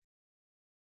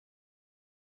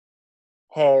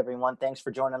Hey everyone, thanks for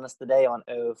joining us today on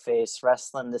O Face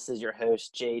Wrestling. This is your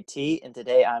host JT, and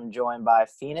today I'm joined by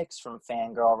Phoenix from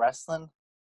Fangirl Wrestling.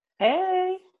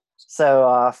 Hey,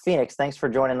 So, Phoenix, thanks for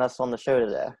joining us on the show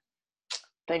today.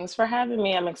 thanks for having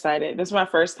me. I'm excited. This is my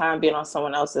first time being on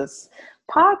someone else's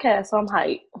podcast, so I'm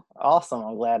hyped. Awesome.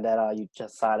 I'm glad that you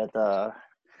just decided to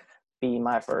be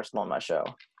my first on my show.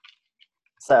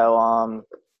 So,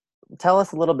 tell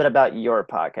us a little bit about your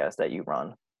podcast that you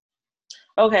run.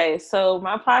 Okay, so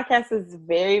my podcast is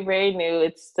very, very new.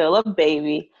 It's still a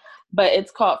baby, but it's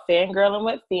called Fangirling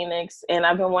with Phoenix, and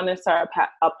I've been wanting to start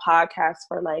a podcast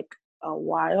for like a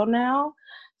while now.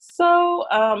 So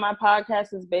my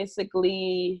podcast is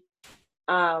basically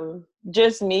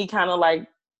just me kind of like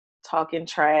talking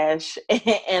trash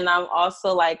and I'm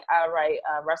also like I write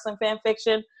wrestling fan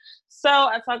fiction, so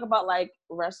I talk about like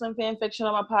wrestling fan fiction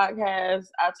on my podcast.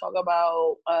 I talk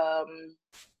about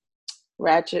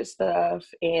ratchet stuff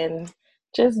and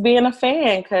just being a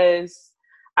fan because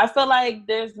I feel like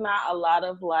there's not a lot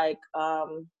of like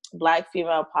black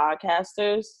female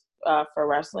podcasters for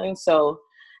wrestling. So,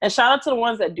 and shout out to the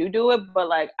ones that do it, but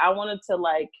like I wanted to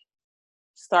like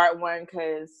start one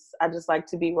because I just like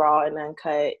to be raw and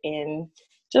uncut and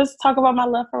just talk about my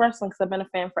love for wrestling because I've been a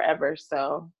fan forever.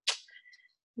 So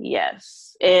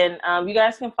yes, and you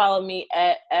guys can follow me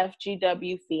at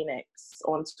FGW Phoenix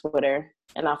on Twitter,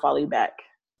 and I'll follow you back.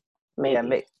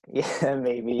 Maybe. Yeah,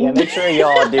 maybe. Yeah, make sure you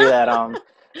all do that.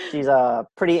 She's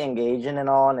pretty engaging and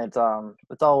all, and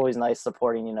it's always nice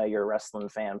supporting your wrestling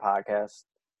fan podcast.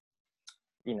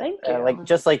 Thank Like you.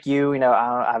 just like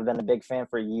I've been a big fan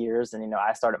for years, and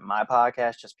I started my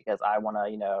podcast just because I want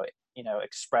to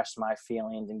express my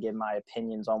feelings and give my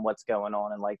opinions on what's going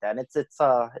on and like that. And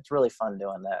it's really fun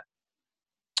doing that.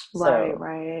 Right, So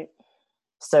right.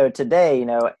 so today,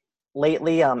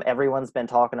 lately everyone's been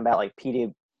talking about like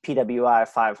PWI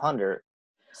 500.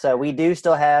 So we do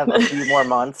still have a few more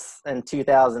months in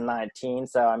 2019.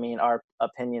 So I mean, our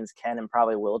opinions can and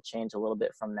probably will change a little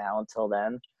bit from now until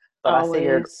then. But I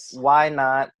figured, Always. why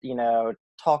not,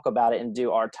 talk about it and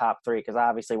do our top three? Because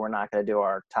obviously we're not going to do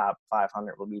our top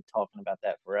 500. We'll be talking about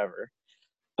that forever.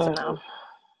 No. So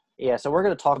yeah, so we're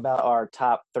going to talk about our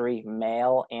top three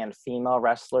male and female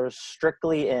wrestlers,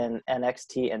 strictly in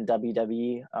NXT and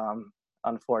WWE.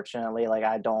 Unfortunately, like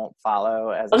I don't follow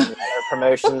as many other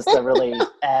promotions to really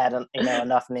add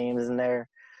enough names in there.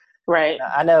 Right.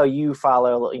 I know you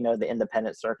follow the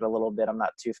independent circuit a little bit. I'm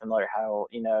not too familiar how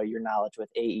your knowledge with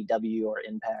AEW or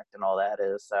Impact and all that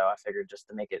is. So I figured just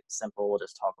to make it simple, we'll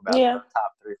just talk about Yeah. our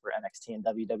top three for NXT and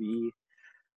WWE.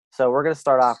 So we're going to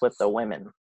start off with the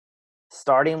women.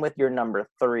 Starting with your number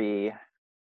three,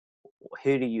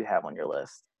 who do you have on your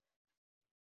list?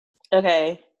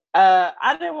 Okay.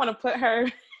 I didn't want to put her,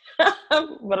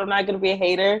 but I'm not gonna be a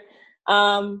hater.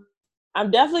 I'm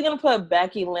definitely gonna put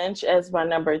Becky Lynch as my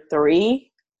number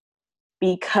three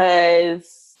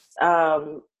because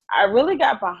I really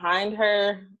got behind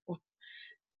her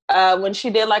when she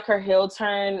did like her heel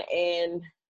turn and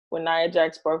when Nia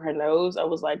Jax broke her nose. I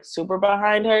was like super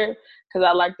behind her because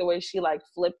I liked the way she like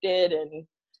flipped it, and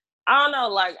I don't know,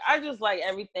 like I just like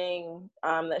everything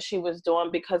that she was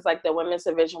doing because like the women's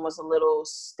division was a little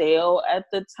stale at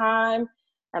the time,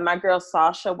 and my girl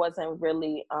Sasha wasn't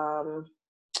really.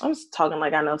 I'm just talking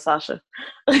like I know Sasha.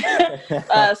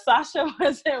 Sasha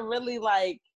wasn't really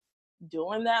like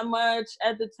doing that much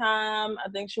at the time. I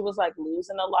think she was like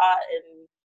losing a lot, and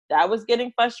that was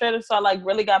getting frustrating. So I like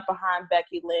really got behind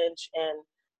Becky Lynch and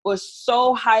was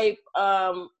so hype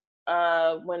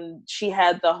when she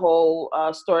had the whole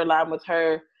storyline with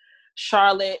her,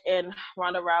 Charlotte and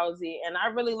Ronda Rousey, and I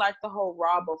really liked the whole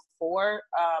Raw before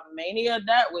Mania.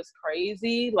 That was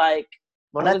crazy. Like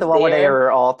I Wasn't that the was one where they there.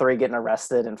 were all three getting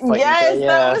arrested and fighting each other? Yes,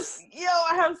 that was Yes.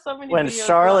 I have so many When videos. Like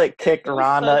Charlotte kicked it was so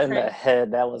Ronda in the crazy.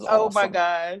 head, that was Oh my awesome.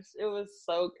 gosh. It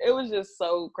was just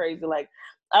so crazy. Like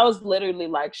I was literally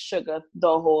like sugar the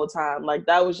whole time. Like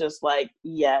that was just like,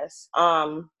 yes.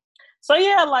 So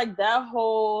yeah, like that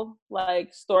whole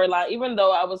like storyline, even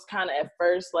though I was kind of at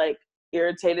first like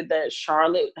irritated that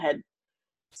Charlotte had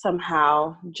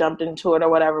somehow jumped into it or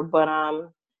whatever. But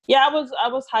yeah, I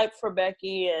was hyped for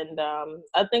Becky, and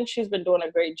I think she's been doing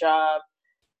a great job.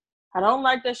 I don't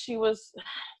like that she was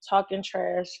talking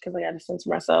trash because I got to censor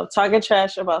myself, talking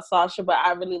trash about Sasha, but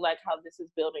I really like how this is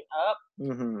building up.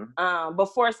 Mm-hmm.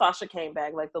 Before Sasha came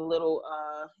back, like the little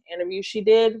interview she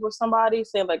did with somebody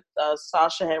saying like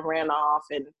Sasha had ran off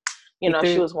and She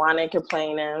she threw was whining,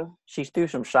 complaining. she threw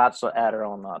some shots at her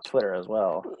on Twitter as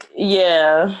well.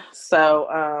 Yeah. So,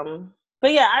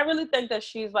 but yeah, I really think that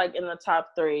she's like in the top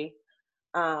three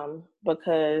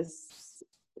because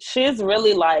she's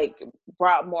really like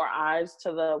brought more eyes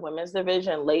to the women's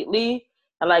division lately.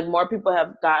 And like more people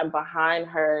have gotten behind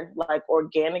her like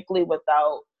organically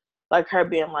without like her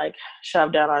being like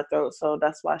shoved down our throat. So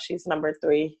that's why she's number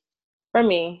 3 for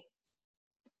me.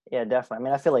 Yeah, definitely. I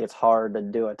mean, I feel like it's hard to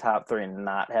do a top 3 and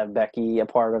not have Becky a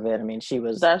part of it. I mean, she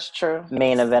was That's true.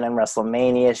 main event in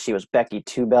WrestleMania. She was Becky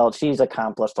 2 belt. She's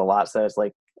accomplished a lot. So it's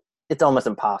like, it's almost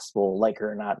impossible, like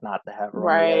her, not to have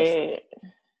her on the list. Right.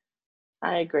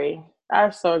 I agree. I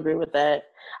so agree with that.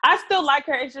 I still like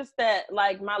her. It's just that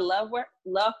like my love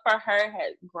for her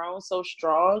had grown so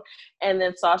strong, and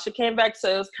then Sasha came back,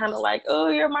 so it was kind of like, oh,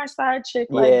 you're my side chick,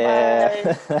 like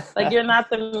Yeah. bye, like you're not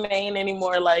the main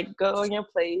anymore. Like go in your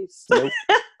place. Nope.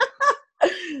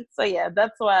 So yeah,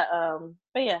 that's why.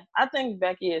 But yeah, I think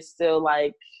Becky is still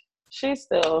like she's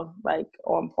still like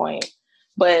on point.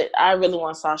 But I really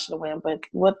want Sasha to win. But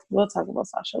we'll talk about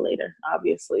Sasha later,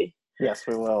 obviously. Yes,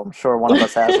 we will. I'm sure one of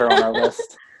us has her on our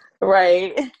list.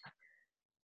 Right.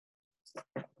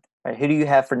 All right. Who do you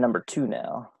have for number 2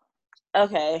 now?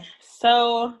 Okay.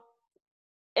 So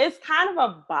it's kind of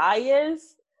a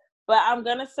bias, but I'm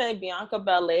going to say Bianca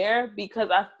Belair because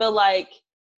I feel like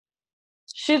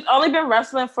she's only been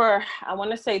wrestling for, I want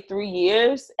to say 3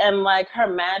 years. And like her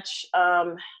match,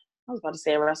 I was about to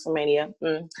say WrestleMania.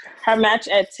 Her match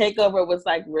at TakeOver was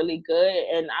like really good.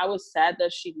 And I was sad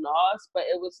that she lost, but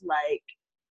it was like,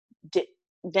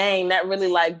 dang, that really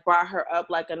like brought her up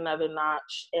like another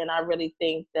notch. And I really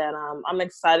think that I'm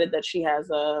excited that she has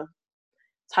a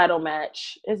title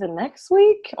match. Is it next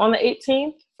week on the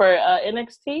 18th for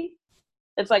NXT?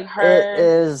 It's like her. It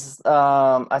is,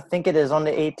 I think it is on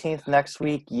the 18th next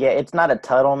week. Yeah, it's not a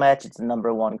title match. It's a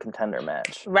number 1 contender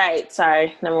match. Right.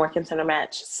 Sorry. Number 1 contender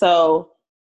match. So,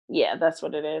 yeah, that's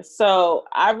what it is. So,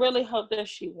 I really hope that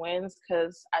she wins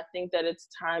because I think that it's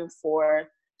time for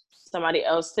somebody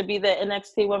else to be the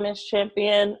NXT Women's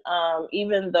Champion.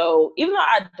 Even though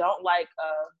I don't like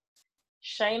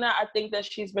Shayna, I think that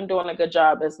she's been doing a good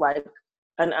job as like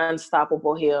an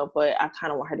unstoppable heel, but I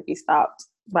kind of want her to be stopped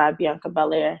by Bianca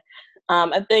Belair.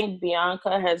 I think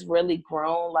Bianca has really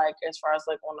grown, like as far as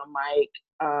like on the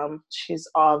mic. She's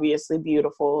obviously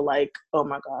beautiful. Like, oh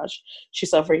my gosh,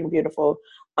 she's so freaking beautiful.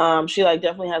 She like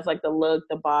definitely has like the look,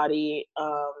 the body.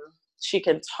 She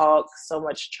can talk so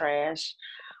much trash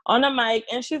on the mic,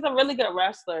 and she's a really good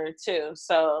wrestler too.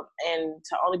 So, and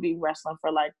to only be wrestling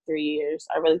for like 3 years,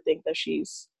 I really think that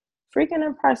she's freaking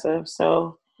impressive.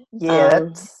 So, Yeah,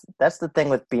 that's the thing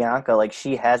with Bianca. Like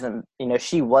she hasn't,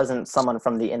 she wasn't someone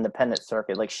from the independent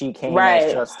circuit. Like she came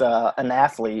as just an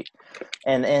athlete,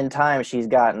 and in time she's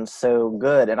gotten so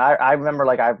good. And I remember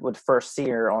like I would first see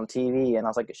her on TV, and I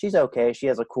was like, she's okay. She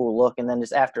has a cool look. And then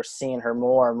just after seeing her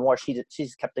more and more,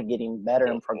 she's kept on getting better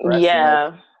and progressing. Yeah.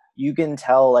 Like, you can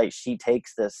tell like she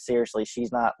takes this seriously.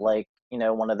 She's not like,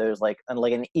 one of those like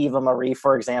an Eva Marie,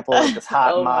 for example, like this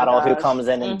hot model who comes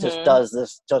in and just does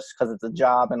this just because it's a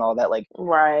job and all that. Like,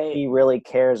 right. She really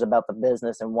cares about the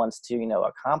business and wants to,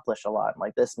 accomplish a lot.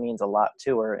 Like this means a lot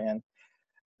to her. And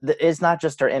it's not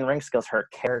just her in-ring skills, her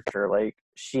character. Like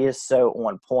she is so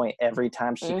on point every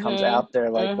time she comes out there.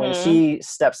 Like when she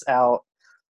steps out,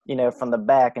 from the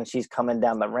back and she's coming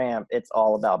down the ramp, it's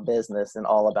all about business and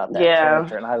all about that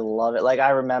character. And I love it. Like I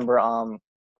remember,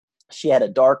 she had a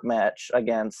dark match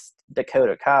against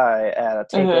Dakota Kai at a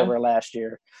TakeOver last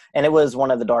year. And it was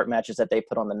one of the dark matches that they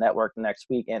put on the network next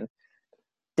week. And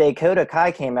Dakota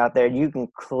Kai came out there. You can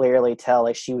clearly tell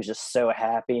like she was just so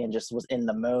happy and just was in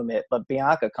the moment. But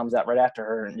Bianca comes out right after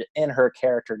her and in her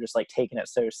character, just like taking it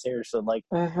so seriously. Like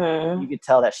you could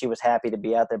tell that she was happy to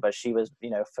be out there, but she was,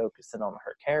 focusing on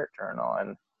her character and all.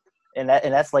 And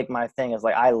that's like my thing is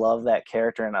like I love that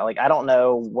character, and I don't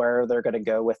know where they're gonna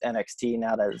go with NXT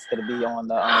now that it's gonna be on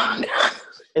the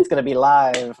it's gonna be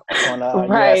live on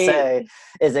USA.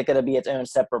 Is it gonna be its own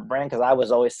separate brand? Because I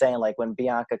was always saying like when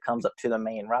Bianca comes up to the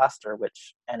main roster,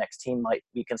 which NXT might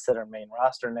be considered main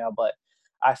roster now, but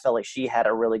I felt like she had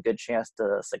a really good chance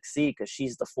to succeed because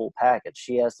she's the full package.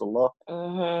 She has the look,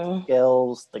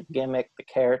 skills, the gimmick, the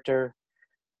character.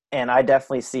 And I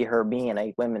definitely see her being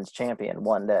a women's champion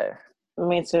one day.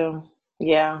 Me too.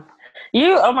 Yeah.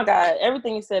 Oh my God,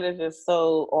 everything you said is just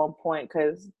so on point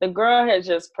because the girl has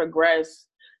just progressed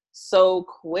so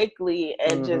quickly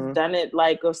and just done it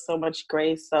like with so much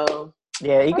grace. So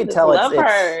yeah, you can tell it's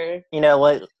her.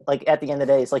 Like at the end of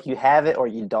the day, it's like you have it or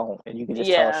you don't, and you can just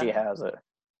tell she has it.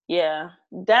 Yeah,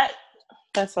 that's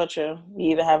so true.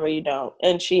 You either have it or you don't,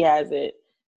 and she has it.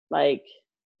 Like,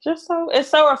 just it's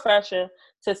so refreshing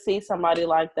to see somebody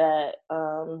like that.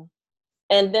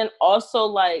 And then also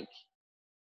like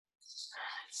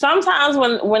sometimes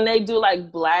when they do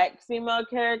like black female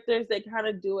characters, they kind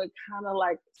of do it kind of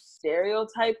like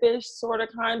stereotypish, sort of,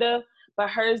 kind of. But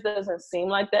hers doesn't seem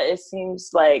like that. It seems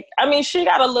like, I mean, she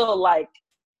got a little like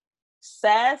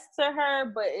sass to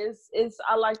her, but it's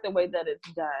I like the way that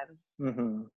it's done.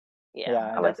 Mm-hmm.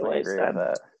 Yeah, I like the way definitely it's agree with done.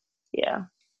 that. Yeah.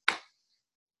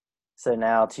 So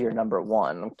now to your number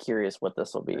one. I'm curious what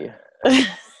this will be.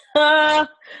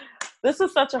 This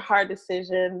is such a hard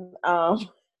decision.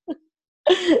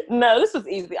 No, this was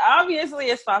easy. Obviously,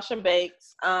 it's Sasha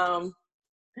Banks.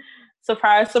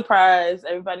 Surprise, surprise.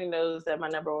 Everybody knows that my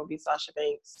number one would be Sasha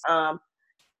Banks.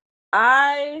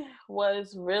 I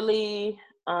was really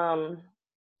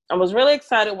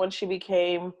excited when she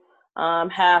became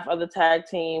half of the tag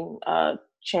team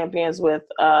champions with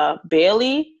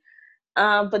Bayley.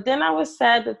 But then I was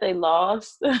sad that they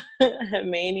lost at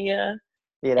Mania.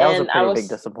 Yeah, that was a And pretty big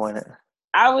disappointment.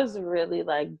 I was really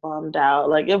like bummed out.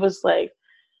 Like it was like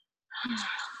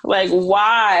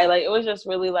why? Like it was just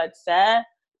really like sad.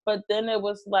 But then it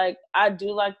was like I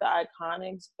do like the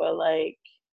Iconics, but like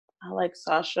I like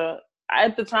Sasha.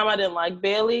 At the time I didn't like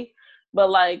Bayley, but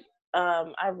like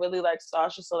I really like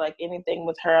Sasha. So like anything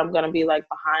with her, I'm gonna be like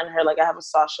behind her. Like I have a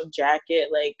Sasha jacket.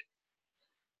 Like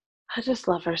I just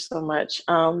love her so much.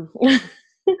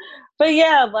 But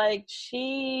yeah, like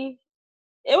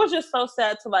it was just so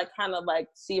sad to like kind of like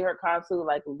see her constantly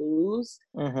like lose.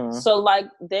 Mm-hmm. So like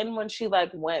then when she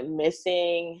like went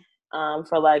missing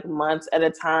for like months at a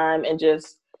time, and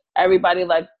just everybody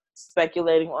like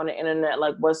speculating on the internet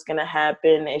like what's gonna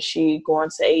happen, is she going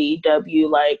to AEW,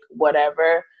 like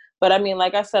whatever. But I mean,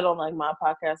 like I said on like my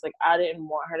podcast, like I didn't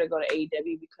want her to go to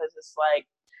AEW because it's like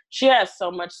she has so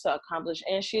much to accomplish,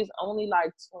 and she's only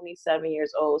like 27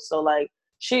 years old, so like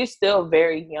she's still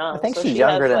very young. I think so she's she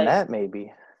younger has, than like, that,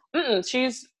 maybe.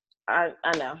 she's I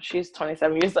know she's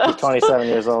 27 years old. She's 27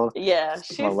 years old. Yeah,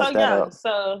 she's so young. Up.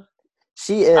 So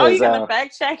she is. Oh, you're gonna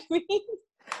fact check me?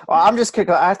 Well, I'm just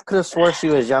kidding. I could have swore she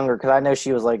was younger because I know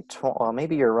she was like, well,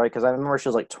 maybe you're right because I remember she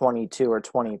was like 22 or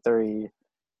 23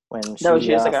 when she That was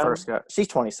years ago. first got. She's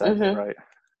 27, mm-hmm. Right?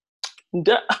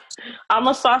 Duh. I'm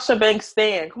a Sasha Banks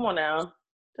stan. Come on now.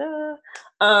 Duh.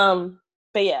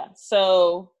 But yeah,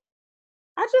 so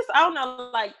I don't know,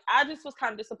 like I just was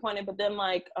kind of disappointed, but then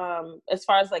like as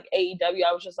far as like AEW,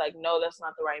 I was just like, no, that's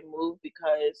not the right move,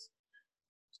 because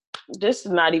this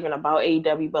is not even about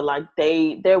AEW, but like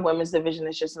their women's division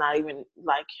is just not even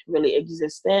like really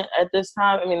existent at this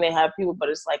time. I mean, they have people, but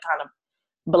it's like kind of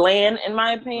bland in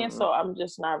my opinion. Mm-hmm. So I'm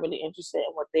just not really interested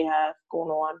in what they have going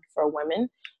on for women.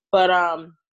 But I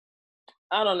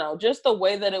don't know, just the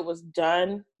way that it was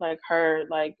done, like her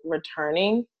like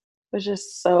returning was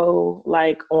just so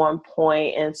like on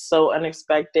point and so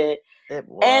unexpected. It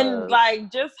was. And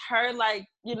like just her like,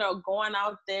 you know, going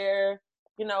out there,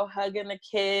 you know, hugging the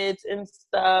kids and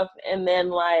stuff, and then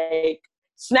like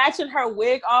snatching her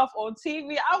wig off on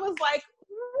TV. I was like,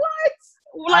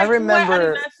 what? Like, I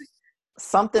remember what?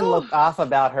 something looked off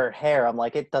about her hair. I'm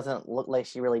like, it doesn't look like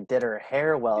she really did her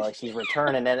hair well. Like she's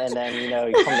returning it, and then, you know,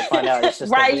 you come to find out it's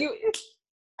just right.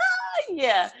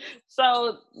 Yeah.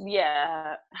 So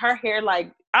yeah, her hair,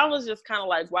 like I was just kind of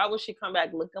like, why would she come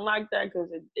back looking like that? Because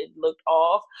it looked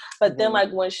off. But then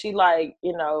like when she like,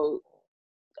 you know,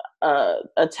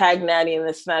 attacked Natty and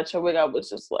then snatched her wig, I was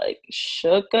just like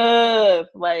shook up.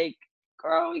 Like,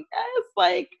 girl, yes.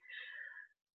 Like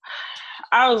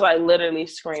I was like literally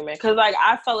screaming because like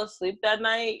I fell asleep that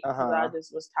night because I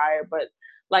just was tired. But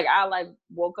like I like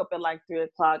woke up at like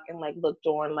 3:00 and like looked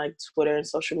on like Twitter and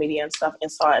social media and stuff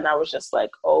and saw it, and I was just like,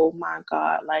 oh my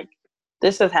God, like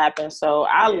this has happened. So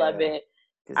I love it.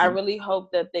 I really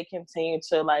hope that they continue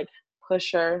to like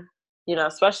push her, you know,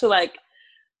 especially like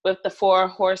with the 4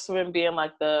 horsemen being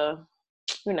like the,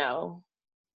 you know,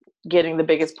 getting the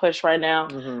biggest push right now.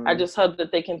 I just hope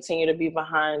that they continue to be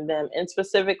behind them, and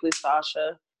specifically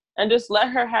Sasha, and just let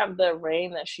her have the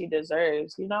reign that she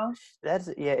deserves, you know? That's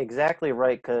exactly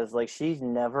right, because like she's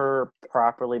never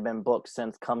properly been booked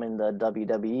since coming to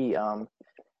WWE.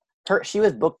 She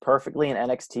was booked perfectly in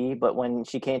NXT, but when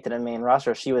she came to the main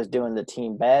roster, she was doing the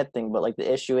Team Bad thing. But like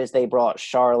the issue is they brought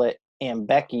Charlotte and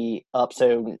Becky up,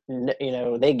 so you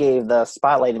know they gave the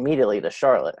spotlight immediately to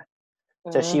Charlotte.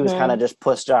 So she was kind of just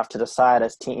pushed off to the side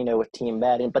as team, you know, with Team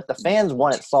Bad. But the fans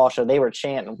wanted Sasha; they were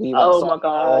chanting, "We want Sasha"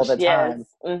 all the time.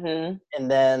 Mm-hmm.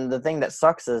 And then the thing that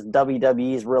sucks is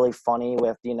WWE is really funny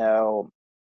with, you know,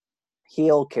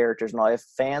 heel characters and all. If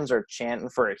fans are chanting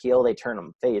for a heel, they turn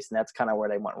them face, and that's kind of where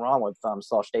they went wrong with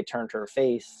Sasha. They turned her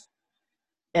face,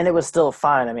 and it was still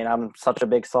fine. I mean, I'm such a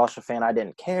big Sasha fan, I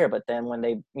didn't care. But then when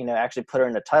they, you know, actually put her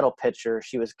in the title picture,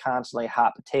 she was constantly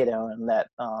hot potato in that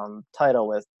title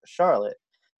with Charlotte.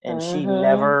 and she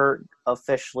never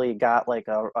officially got like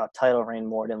a title reign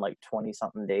more than like 20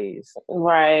 something days.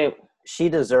 Right. She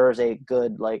deserves a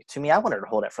good, like, to me, I want her to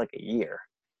hold it for like a year.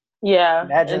 Yeah,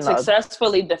 Imagine and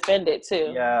successfully defend it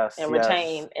too. Yes, And yes.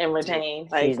 retain.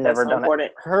 Like, She's that's never so done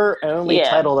important. it. Her only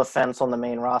title defense on the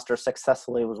main roster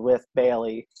successfully was with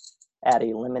Bayley at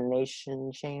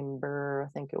Elimination Chamber,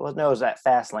 I think it was. No, it was at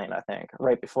Fastlane, I think.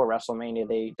 Right before WrestleMania,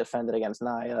 they defended against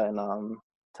Nia and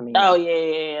Tamina. Oh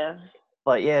yeah.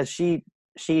 But yeah, she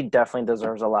definitely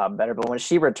deserves a lot better. But when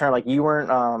she returned, like, you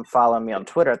weren't following me on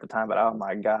Twitter at the time, but oh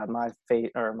my god, my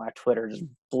Twitter just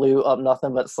blew up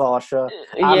nothing but Sasha.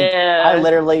 I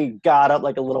literally got up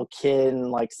like a little kid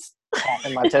and like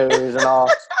tapping my toes and all.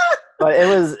 But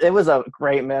it was a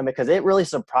great moment because it really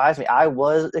surprised me. I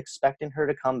was expecting her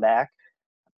to come back,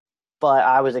 but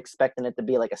I was expecting it to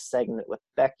be like a segment with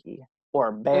Becky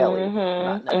or Bayley,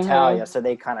 not Natalya. So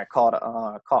they kind of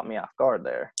caught me off guard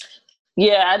there.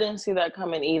 Yeah, I didn't see that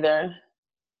coming either.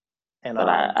 And but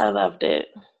I loved it.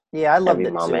 Yeah, I loved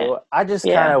it too. I just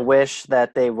kind of wish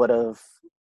that they would have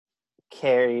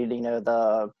carried,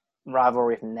 the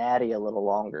rivalry with Natty a little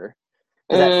longer.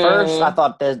 Because at first I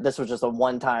thought this was just a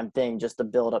one-time thing just to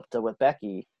build up to with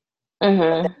Becky. But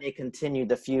then they continued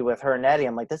the feud with her and Natty.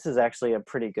 I'm like, this is actually a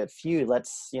pretty good feud.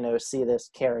 Let's, see this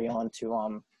carry on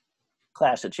to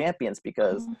Clash of Champions,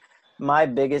 because my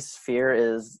biggest fear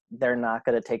is they're not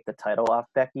going to take the title off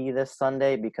Becky this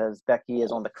Sunday, because Becky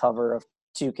is on the cover of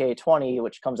 2K20,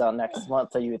 which comes out next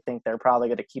month. So you would think they're probably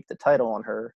going to keep the title on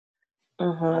her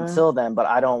until then. But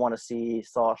I don't want to see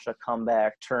Sasha come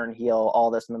back, turn heel, all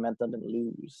this momentum, and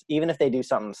lose. Even if they do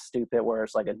something stupid where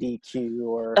it's like a DQ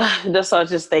or that's what I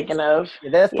was just thinking of.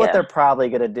 That's what they're probably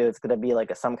going to do. It's going to be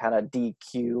like some kind of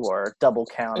DQ or double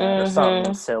count out or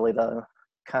something silly to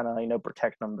kind of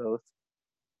protect them both.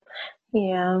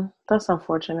 Yeah, that's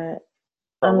unfortunate.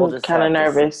 But I'm kind of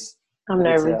nervous. I'm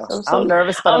nervous. I'm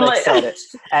nervous, but I'm excited.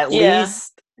 At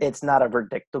least it's not a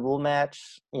predictable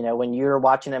match. When you're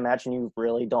watching a match and you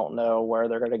really don't know where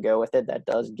they're going to go with it, that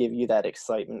does give you that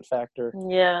excitement factor.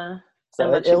 Yeah.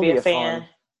 So it'll be a fan. Fun.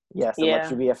 Yes, it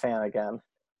lets you be a fan again.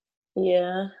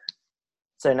 Yeah.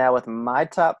 So now with my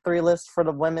top 3 list for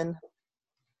the women,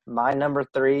 my number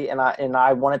 3, and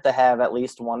I wanted to have at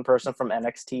least one person from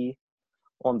NXT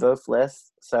on both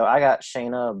lists. So I got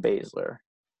Shayna Baszler.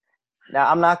 Now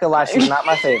I'm not gonna lie, she's not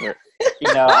my favorite.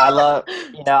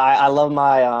 I love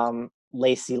my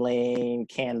Lacey Lane,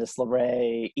 Candice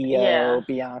LeRae, Io,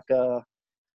 Bianca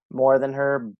more than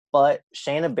her. But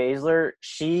Shayna Baszler,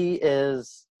 she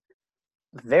is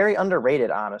very underrated,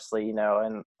 honestly.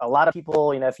 And a lot of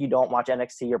people, if you don't watch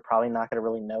NXT, you're probably not gonna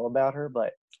really know about her.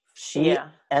 But she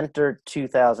entered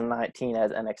 2019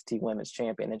 as NXT Women's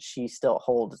Champion, and she still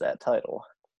holds that title.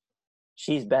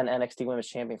 She's been NXT Women's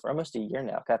Champion for almost a year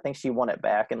now. I think she won it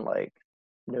back in like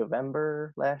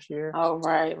November last year. Oh,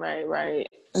 right.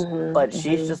 But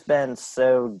she's just been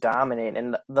so dominant.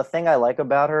 And the thing I like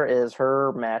about her is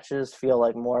her matches feel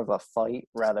like more of a fight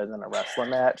rather than a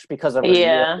wrestling match because of her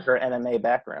MMA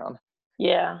background.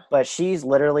 Yeah. But she's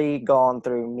literally gone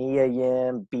through Mia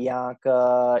Yim,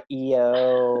 Bianca,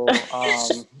 Io,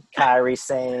 Kairi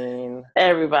Sane.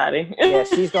 Everybody. Yeah,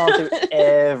 she's gone through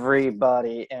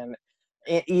everybody. And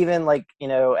even like,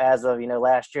 as of,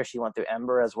 last year, she went through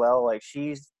Ember as well. Like,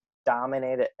 she's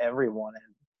dominated everyone.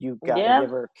 And you got to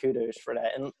give her kudos for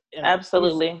that. And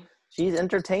absolutely. She's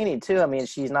entertaining too. I mean,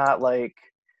 she's not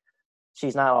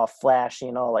all flashy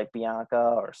and all like Bianca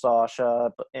or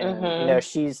Sasha, and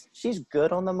she's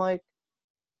good on the mic.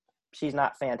 She's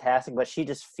not fantastic, but she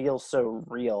just feels so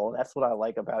real. That's what I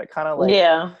like about it. Kind of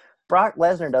like Brock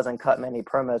Lesnar doesn't cut many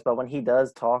promos, but when he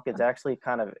does talk, it's actually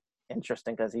kind of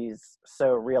interesting because he's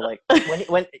so real. Like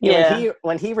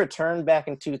when he returned back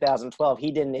in 2012,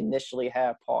 he didn't initially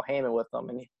have Paul Heyman with him,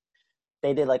 and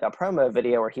they did like a promo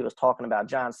video where he was talking about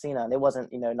John Cena, and it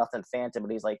wasn't, nothing fancy, but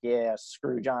he's like, yeah,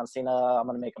 screw John Cena. I'm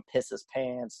going to make him piss his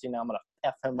pants. I'm going to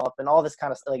F him up and all this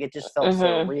kind of stuff. Like, it just felt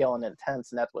so real and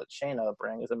intense. And that's what Shayna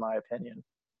brings, in my opinion.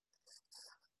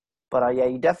 But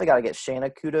you definitely got to get Shayna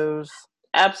kudos.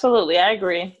 Absolutely. I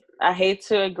agree. I hate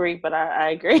to agree, but I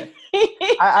agree.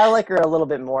 I like her a little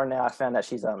bit more now. I found that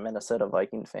she's a Minnesota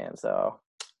Viking fan. So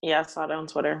yeah, I saw that on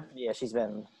Twitter. Yeah, she's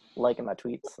been liking my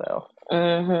tweets. So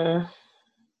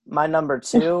my number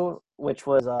 2, which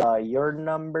was your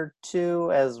number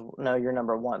 2 your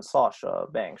number 1, Sasha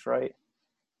Banks, right?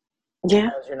 Yeah,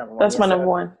 that was your number 1. That's my number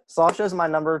 1. Sasha's my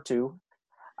number 2.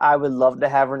 I would love to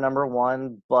have her number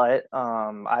 1, but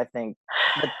I think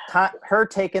her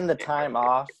taking the time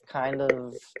off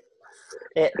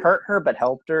it hurt her but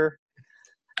helped her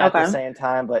at the same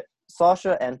time. But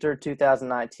Sasha entered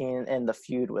 2019 in the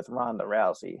feud with Ronda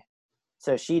Rousey.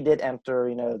 So she did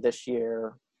enter, this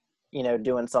year,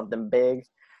 doing something big.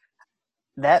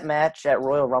 That match at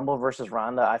Royal Rumble versus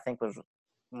Ronda, I think, was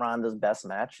Ronda's best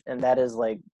match. And that is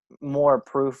like more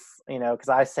proof, because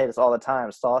I say this all the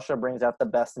time. Sasha brings out the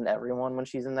best in everyone when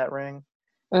she's in that ring.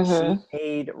 She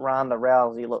made Ronda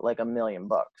Rousey look like $1 million.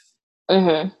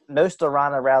 Most of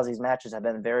Ronda Rousey's matches have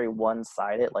been very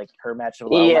one-sided, like her match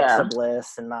with Alexa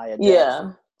Bliss and Nia Jax.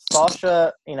 Yeah.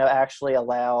 Sasha, actually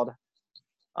allowed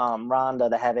Ronda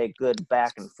to have a good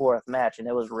back and forth match, and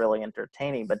it was really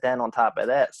entertaining. But then on top of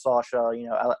that, Sasha,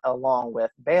 along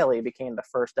with Bayley, became the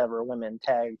first ever women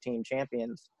tag team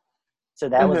champions. So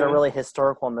that was a really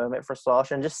historical moment for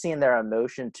Sasha, and just seeing their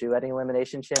emotion too at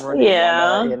Elimination Chamber.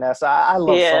 Yeah. So I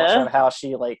love Sasha and how she,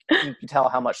 you can tell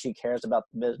how much she cares about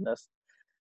the business.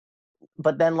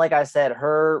 But then, like I said,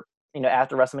 her,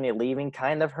 after WrestleMania leaving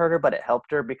kind of hurt her, but it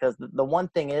helped her because the one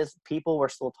thing is people were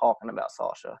still talking about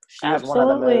Sasha. She was one of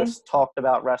the most talked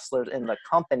about wrestlers in the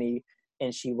company,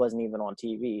 and she wasn't even on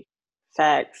TV.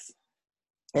 Facts.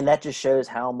 And that just shows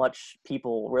how much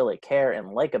people really care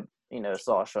and like,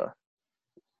 Sasha.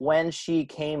 When she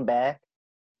came back,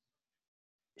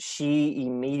 she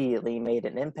immediately made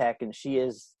an impact, and she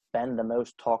has been the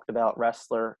most talked about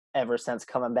wrestler ever since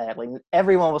coming back. Like,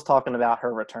 everyone was talking about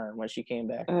her return when she came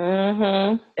back.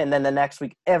 And then the next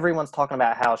week, everyone's talking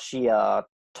about how she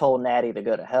told Natty to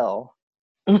go to hell.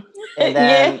 And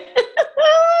then,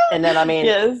 I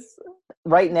mean,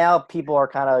 right now people are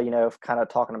kind of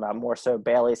talking about more so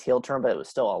Bayley's heel turn, but it was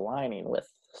still aligning with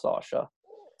Sasha.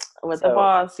 With the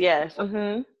boss, yes.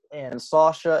 And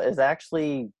Sasha is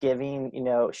actually giving,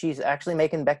 she's actually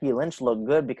making Becky Lynch look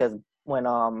good, because when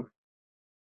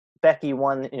Becky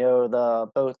won, the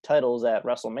both titles at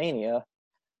WrestleMania,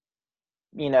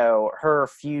 her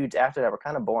feuds after that were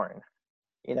kind of boring.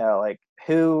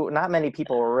 Not many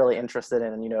people were really interested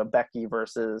in, Becky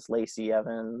versus Lacey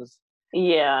Evans.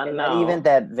 Yeah, and then even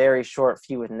that very short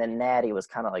feud with Natty was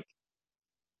kind of like,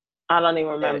 I don't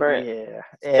even remember it.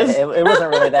 Yeah, it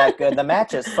wasn't really that good. The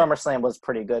match at SummerSlam was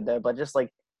pretty good though, but just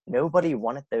nobody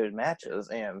wanted those matches.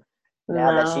 And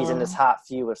now that she's in this hot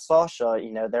feud with Sasha,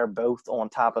 they're both on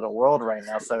top of the world right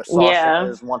now. So Sasha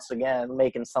is once again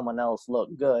making someone else look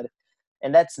good,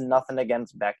 and that's nothing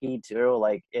against Becky too.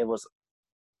 Like, it was,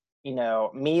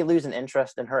 me losing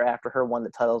interest in her after her won the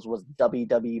titles was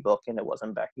WWE booking. It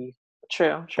wasn't Becky.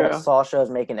 True. But Sasha is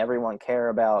making everyone care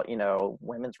about,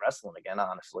 women's wrestling again,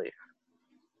 honestly.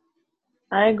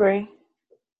 I agree.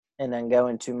 And then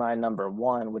going to my number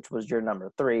 1, which was your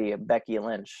number 3, Becky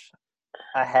Lynch.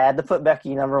 I had to put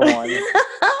Becky number 1.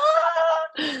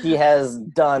 She has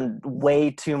done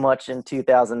way too much in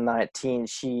 2019.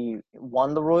 She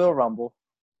won the Royal Rumble.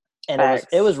 And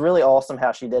it was really awesome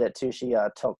how she did it, too. She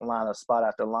took Lana's spot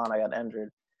after Lana got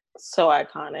injured. So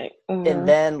iconic. And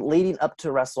then leading up to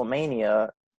WrestleMania,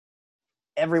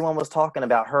 everyone was talking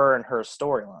about her and her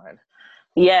storyline.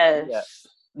 Yes.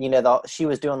 She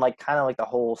was doing kind of the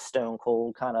whole Stone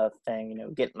Cold kind of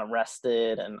thing, getting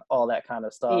arrested and all that kind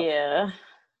of stuff. Yeah.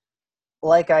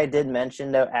 Like I did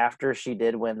mention, though, after she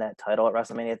did win that title at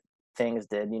WrestleMania, things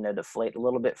did, deflate a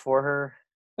little bit for her.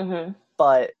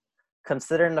 But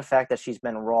considering the fact that she's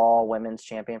been Raw Women's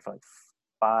Champion for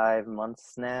 5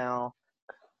 months now,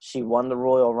 she won the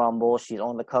Royal Rumble. She's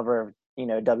on the cover of,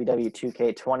 WWE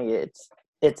 2K20.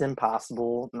 It's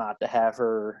impossible not to have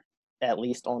her at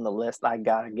least on the list. I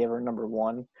gotta give her number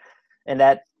 1. And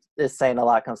that is saying a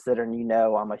lot, considering,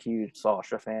 I'm a huge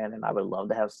Sasha fan, and I would love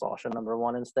to have Sasha number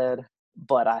 1 instead.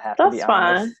 But I have to be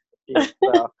honest. Yeah,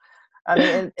 so, I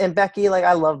mean, and Becky,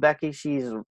 I love Becky.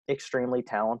 She's extremely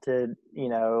talented.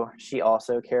 She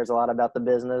also cares a lot about the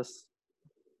business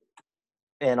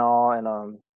and all.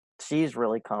 And she's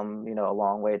really come, a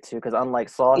long way too. Because unlike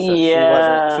Sasha,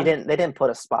 they didn't put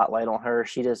a spotlight on her.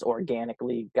 She just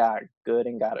organically got good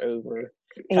and got over.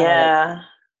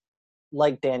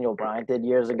 Like Daniel Bryan did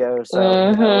years ago.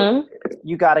 So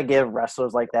you got to give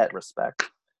wrestlers like that respect.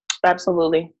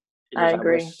 Absolutely, I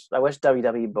agree. I wish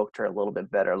WWE booked her a little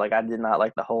bit better. I did not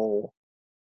like the whole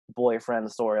boyfriend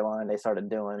storyline they started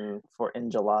doing in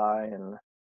July, and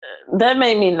that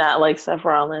made me not like Seth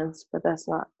Rollins. But that's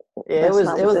not. It was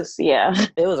a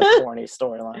corny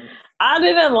storyline. I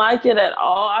didn't like it at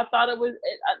all. I thought it was.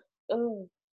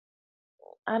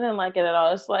 I didn't like it at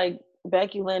all. It's like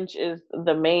Becky Lynch is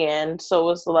the man, so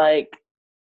it's like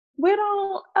I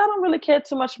don't really care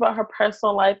too much about her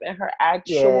personal life and her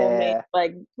actual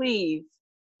please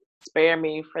spare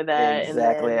me for that.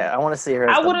 Exactly. I want to see her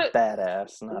as the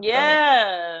badass, not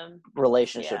the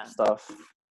relationship stuff.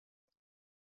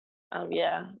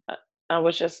 Yeah. I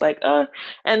was just like,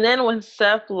 and then when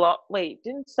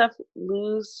didn't Seth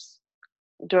lose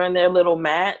during their little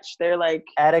match? They're like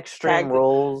At Extreme tagged.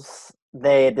 Rules,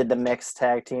 they did the mixed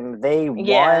tag team. They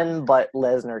Yeah. won, but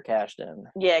Lesnar cashed in.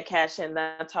 Yeah, cash in.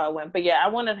 That's how it went. But yeah, I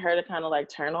wanted her to kind of like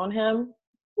turn on him.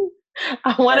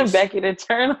 I wanted And Becky to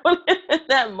turn on him in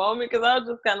that moment because I was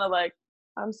just kind of like,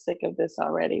 I'm sick of this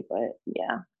already. But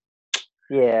yeah,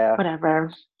 yeah.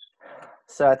 whatever.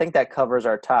 So I think that covers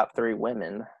our top 3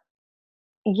 women.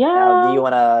 Now, do Yeah, you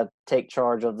want to take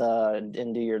charge of and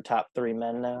do your top 3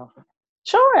 men now?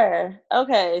 sure.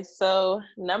 Okay, so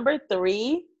number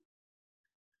 3.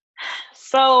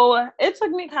 So it took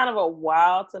me kind of a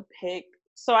while to pick.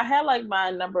 So I had like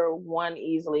my number 1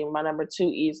 easily, my number 2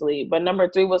 easily, but number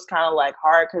 3 was kind of like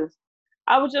hard because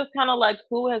I was just kind of like,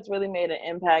 who has really made an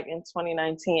impact in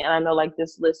 2019? And I know like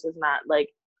this list is not like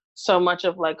so much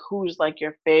of like who's like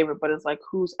your favorite, but it's like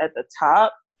who's at the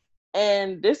top.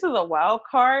 And this is a wild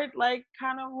card like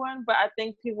kind of one, but I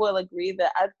think people will agree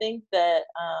that I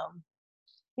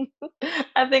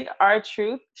think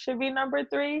R-Truth should be number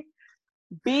 3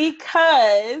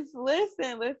 because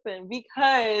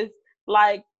because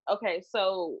like okay,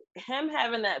 so him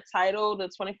having that title, the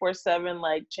 24/7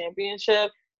 like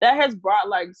championship, that has brought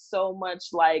like so much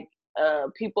like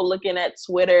people looking at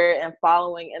Twitter and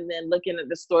following and then looking at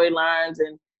the storylines,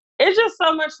 and it's just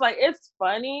so much like it's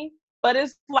funny, but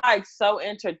it's like so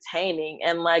entertaining.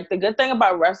 And like the good thing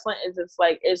about wrestling is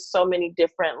it's so many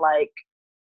different like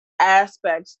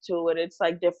aspects to it. It's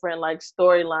like different like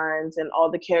storylines and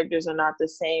all the characters are not the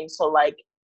same. So like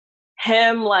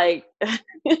him like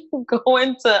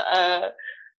going to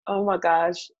oh my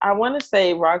gosh, I want to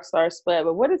say Rockstar Spud,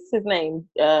 but what is his name?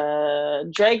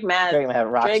 Drake Maverick,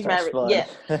 Drake Rockstar Maverick. Spud. Yeah.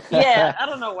 Yeah, I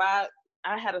don't know why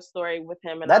I had a story with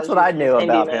him and I That's was what I using his knew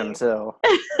indie about him name. too.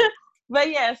 But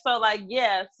yeah, so like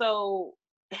so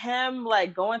him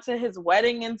like going to his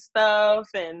wedding and stuff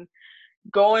and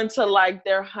going to like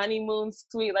their honeymoon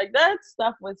suite, like that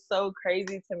stuff was so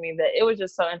crazy to me that it was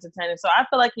just so entertaining. So I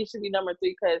feel like he should be number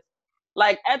 3 because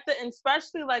like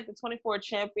especially like the 24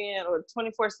 champion or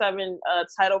 24/7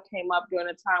 title came up during a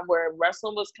time where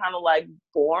wrestling was kind of like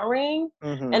boring,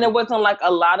 and Mm-hmm. it wasn't like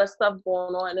a lot of stuff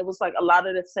going on. It was like a lot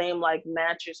of the same like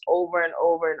matches over and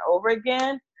over and over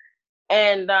again.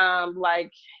 And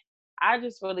like I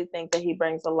just really think that he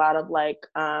brings a lot of like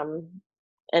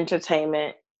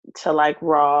entertainment to like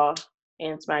Raw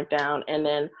and SmackDown, and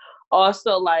then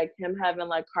also like him having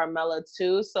like Carmella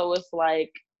too. So it's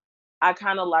like I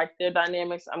kind of like their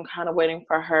dynamics. I'm kind of waiting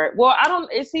for her. Well, I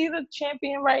don't. Is he the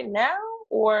champion right now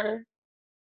or?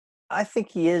 I think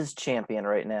he is champion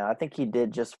right now. I think he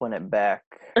did just win it back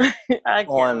I can't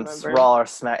on remember. Raw or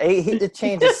Smack. It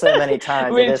changes so many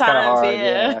times. It Many is kind of times, hard.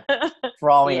 yeah. Yeah. For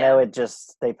all we know, Yeah,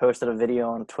 they posted a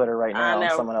video on Twitter right I now and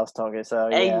know. someone else talking. So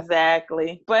yeah,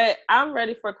 Exactly. But I'm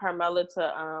ready for Carmella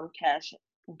to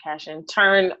cash in,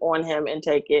 turn on him and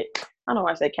take it. I don't know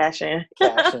why I say cash in.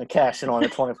 cash in on the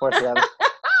 24/7.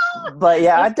 But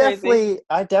yeah, That's crazy.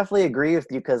 I definitely agree with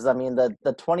you because I mean the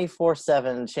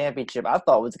 24/7 championship I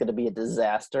thought was going to be a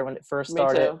disaster when it first Me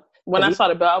started too. When because I saw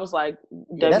the belt, I was like,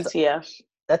 yeah, WTF.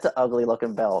 that's an ugly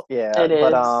looking belt. Yeah, It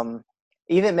but is.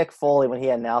 even Mick Foley when he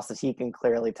announced it, he can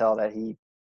clearly tell that he,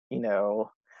 you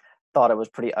know, thought it was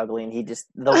pretty ugly, and he just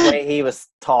the way he was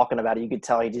talking about it, you could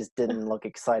tell he just didn't look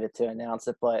excited to announce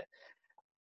it. But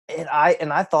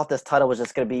I thought this title was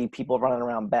just going to be people running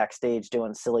around backstage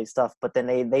doing silly stuff, but then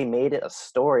they made it a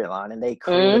storyline and they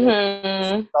created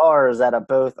Mm-hmm. stars out of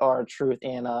both R-Truth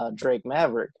and Drake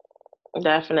Maverick.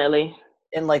 Definitely.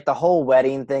 And like the whole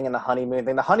wedding thing and the honeymoon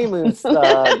thing. The honeymoons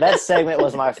that segment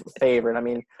was my favorite. I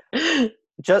mean,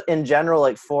 just in general,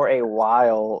 like for a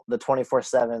while, the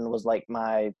 24/7 was like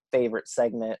my favorite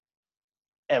segment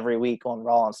every week on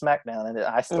Raw and SmackDown, and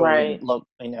I still would Right. look,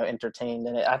 entertained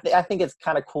in it. I think it's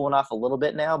kind of cooling off a little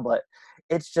bit now, but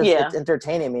it's Yeah,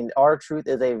 entertaining. I mean, R-Truth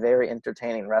is a very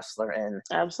entertaining wrestler, and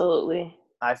absolutely.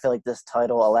 I feel like this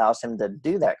title allows him to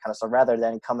do that kind of stuff rather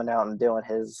than coming out and doing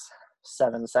his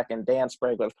 7-second dance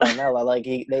break with Carmella. Like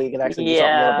they can actually do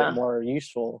something a little bit Yeah. more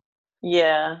useful.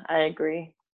 Yeah, I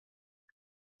agree.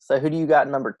 So who do you got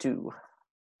number 2?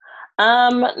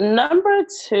 Number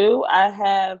 2, I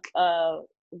have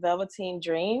Velveteen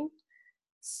Dream.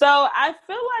 So I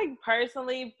feel like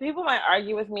personally, people might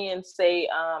argue with me and say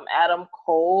Adam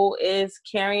Cole is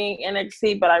carrying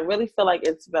NXT, but I really feel like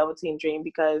it's Velveteen Dream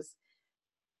because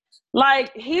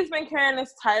like he's been carrying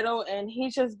this title and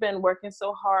he's just been working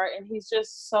so hard and he's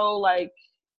just so like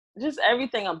just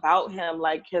everything about him,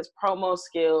 like his promo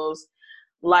skills,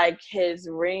 like his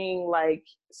ring, like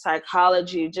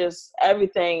psychology, just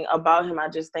everything about him. I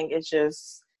just think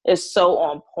it's so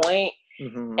on point.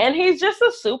 Mm-hmm. And he's just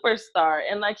a superstar.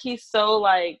 And like, he's so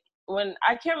like, when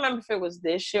I can't remember if it was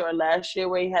this year or last year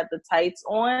where he had the tights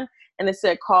on and it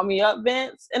said "Call me up,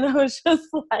 Vince," and it was just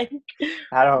like,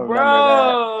 I don't remember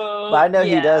that. But bro, I know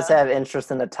he does yeah, have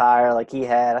interest in attire. Like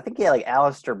I think he had like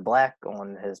Aleister Black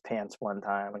on his pants one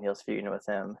time when he was feuding with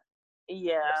him, or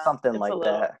yeah, something it's a like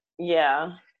little, that.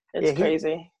 yeah, Yeah, it's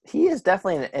crazy. he is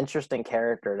definitely an interesting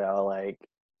character though. Like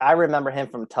I remember him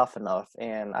from Tough Enough,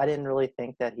 and I didn't really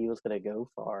think that he was gonna go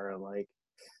far. Like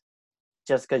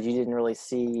just because they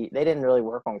didn't really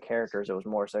work on characters. It was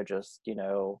more so just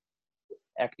doing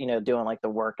like the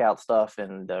workout stuff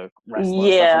and the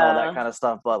wrestling stuff and all that Yeah, kind of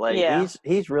stuff. But like yeah,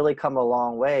 he's really come a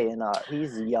long way, and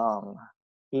he's young.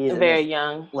 He's in very his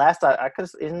young. last I could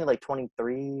isn't he like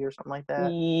 23 or something like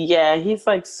that? Yeah, he's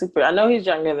like super. I know he's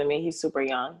younger than me. He's super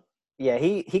young. Yeah,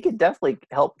 he could definitely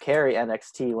help carry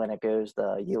NXT when it goes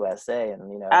to USA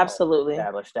and help Absolutely.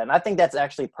 establish that. And I think that's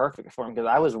actually perfect for him because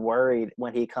I was worried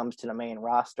when he comes to the main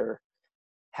roster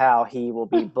how he will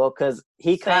be booked because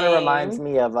he kind of reminds Same.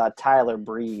 me of Tyler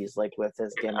Breeze, like with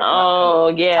his gimmick. And Oh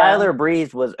Tyler yeah,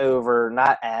 Breeze was over,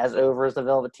 not as over as the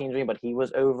Velveteen Dream, but he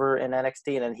was over in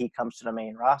NXT, and then he comes to the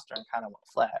main roster and kind of went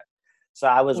flat. So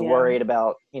I was yeah. worried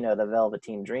about the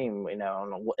Velveteen Dream, and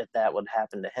if that would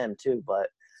happen to him too. But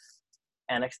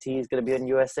NXT is going to be in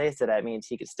USA, so that means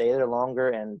he could stay there longer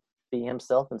and be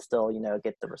himself and still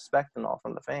get the respect and all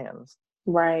from the fans.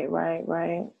 Right, right,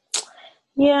 right.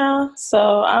 Yeah,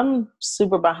 so I'm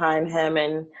super behind him,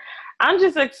 and I'm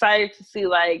just excited to see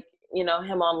like him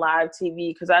on live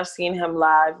TV because I've seen him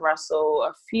live wrestle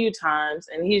a few times,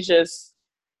 and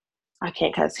I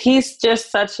can't cuss. He's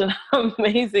just such an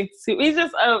amazing he's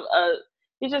just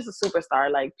he's just a superstar,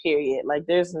 like period. Like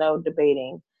there's no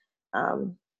debating.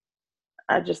 Um,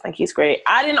 I just think he's great.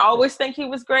 I didn't always think he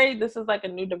was great. This is like a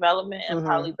new development, and Mm-hmm.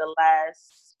 probably the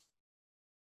last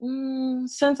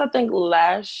since I think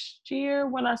last year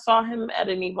when I saw him at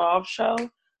an Evolve show.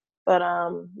 But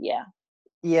yeah,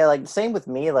 Yeah, like same with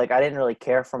me. Like I didn't really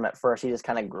care for him at first. He just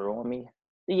kind of grew on me. He's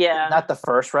yeah, not the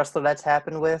first wrestler that's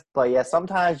happened with, but yeah,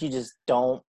 sometimes you just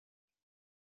don't.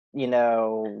 You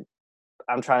know,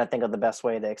 I'm trying to think of the best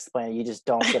way to explain it. You just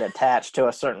don't get attached to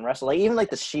a certain wrestler. Like even like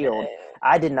the Shield,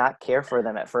 I did not care for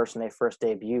them at first when they first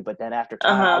debuted, but then after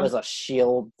time, I uh-huh. was a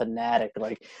Shield fanatic.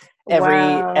 Like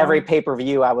every Wow. pay per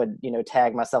view, I would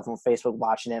tag myself on Facebook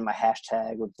watching it. My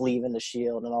hashtag would believe in the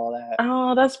Shield and all that.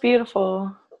 Oh, that's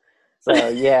beautiful. So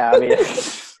yeah, I mean,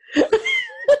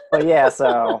 but yeah,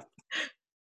 so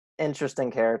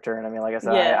interesting character, and I mean, like I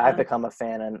said, I've Yeah, become a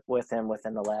fan with him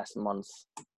within the last months.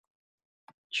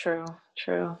 true,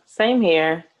 true. Same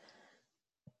here.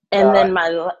 And Uh, then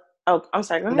oh, I'm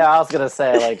sorry, go no, ahead. I was gonna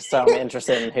say like, so I'm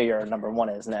interested in who your number one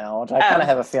is now, which I kind of Oh,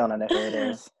 have a feeling I know who it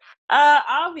is.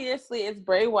 obviously it's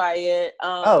Bray Wyatt.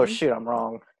 Oh shoot, I'm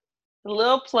wrong.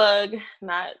 Little plug,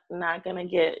 not gonna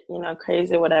get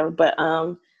crazy or whatever, but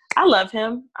I love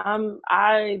him.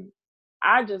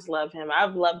 I just love him.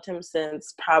 I've loved him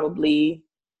since probably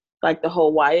like the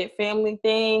whole Wyatt family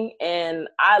thing, and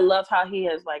I love how he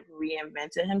has like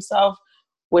reinvented himself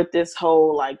with this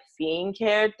whole like Fiend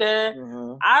character.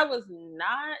 Mm-hmm. I was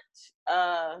not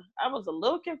I was a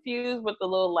little confused with the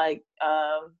little like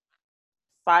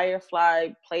Firefly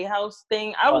Playhouse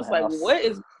thing. I was like, Funhouse. what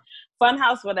is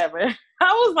Funhouse, whatever.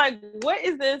 I was like, what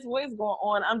is this? What is going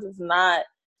on? I'm just not,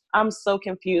 I'm so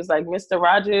confused. Like, Mr.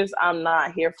 Rogers, I'm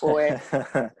not here for it.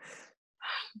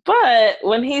 But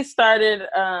when he started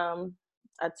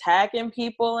attacking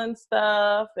people and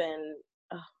stuff, and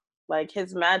like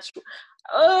his match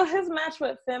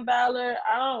with Finn Balor,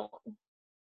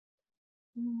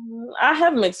 I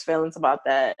have mixed feelings about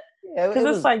that. Yeah, Because it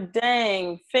it's was. like,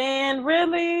 dang, Finn,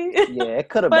 really? Yeah, it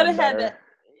could have But been better.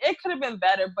 it could have been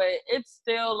better, but it's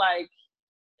still like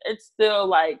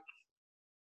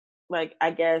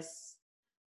I guess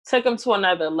took him to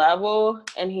another level,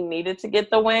 and he needed to get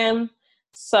the win.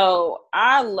 So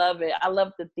I love it. I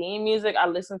love the theme music. I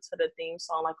listen to the theme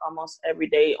song like almost every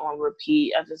day on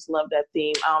repeat. I just love that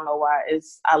theme. I don't know why.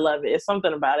 I love it. It's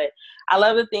something about it. I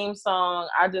love the theme song.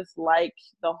 I just like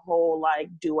the whole like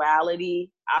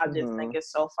duality. I just think Mm-hmm.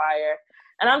 it's so fire.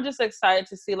 And I'm just excited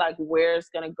to see like where it's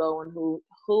gonna go and who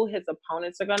his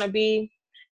opponents are gonna be,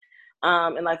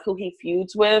 and like who he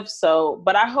feuds with. So,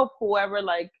 but I hope whoever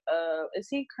like, is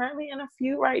he currently in a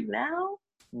feud right now?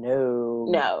 No,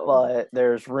 No. but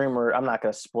there's rumor. I'm not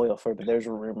gonna spoil for it, but there's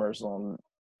rumors on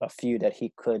a few that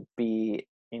he could be,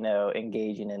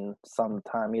 engaging in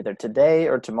sometime either today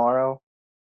or tomorrow.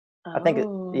 I think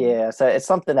Oh. yeah, so it's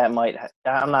something that might.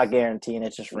 I'm not guaranteeing.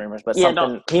 It's just rumors, but Yeah.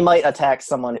 Don't. something he might attack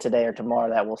someone today or tomorrow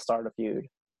that will start a feud.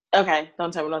 Okay,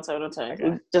 don't tell me, don't tell me, don't tell me.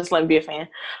 Okay. Just let me be a fan.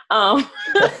 Um,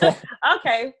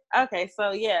 okay.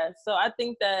 So yeah, so I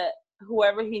think that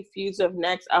whoever he feuds with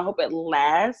next, I hope it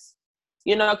lasts.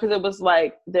 You know, because it was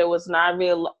like there was not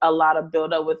real a lot of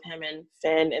build up with him and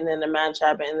Finn, and then the match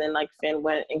happened, and then like Finn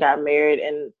went and got married,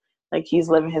 and like he's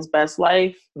living his best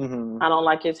life. Hmm. I don't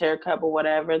like his haircut, but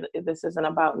whatever. This isn't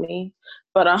about me.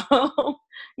 But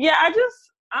yeah, I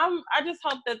just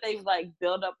hope that they like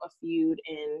build up a feud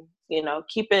and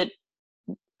keep it,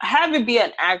 have it be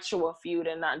an actual feud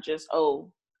and not just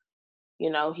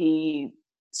he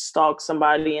stalks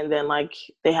somebody and then like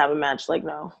they have a match. Like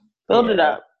no, build it Yeah.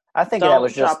 up. I think that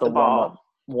was Don't just drop the the ball.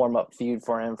 warm up feud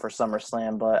for him for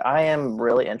SummerSlam, but I am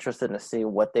really interested to see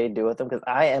what they do with him because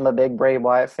I am a big Bray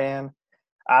Wyatt fan.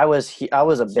 I was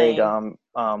a big Same.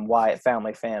 Wyatt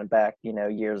family fan back,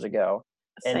 years ago.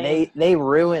 And Same. they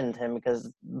ruined him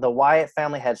because the Wyatt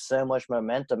family had so much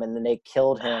momentum and then they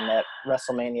killed him at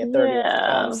WrestleMania 30 with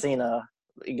John Yeah. Cena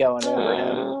going over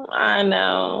him. I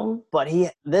know. But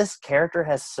this character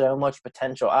has so much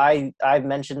potential. I've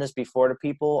mentioned this before to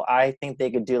people. I think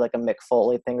they could do like a Mick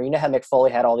Foley thing, or you know how Mick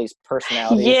Foley had all these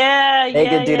personalities. Yeah, They yeah,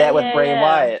 could do yeah, that with yeah, Bray yeah.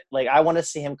 Wyatt. Like I want to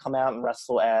see him come out and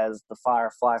wrestle as the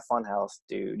Firefly Funhouse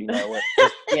dude. With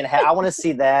just being. I want to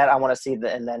see that. I want to see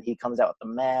and then he comes out with the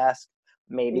mask.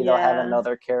 Maybe they'll have Yeah.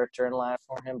 another character in line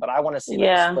for him, but I want to see like a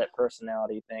Yeah. split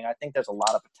personality thing. I think there's a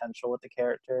lot of potential with the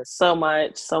character. So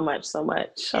much, so much, so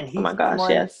much. And Oh he's my gosh, someone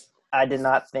yes. I did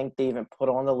not think they even put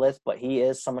on the list, but he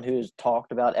is someone who's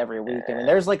talked about every week. I mean,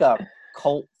 there's like a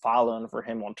cult following for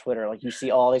him on Twitter. Like you see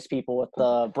all these people with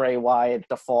the Bray Wyatt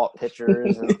default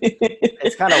pictures, and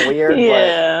it's kind of weird, but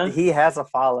Yeah. he has a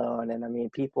following, and I mean,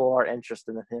 people are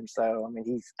interested in him. So I mean,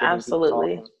 he's getting people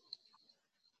Absolutely. talking.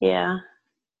 Yeah.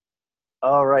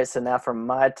 All right, so now for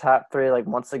my top three, like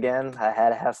once again, I had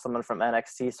to have someone from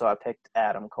NXT, so I picked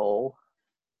Adam Cole.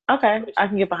 Okay, I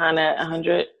can get behind that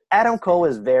 100. Adam Cole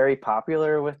is very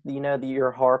popular with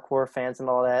your hardcore fans and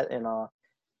all that, and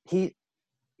he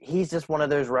he's just one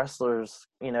of those wrestlers,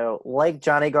 like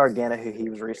Johnny Gargano, who he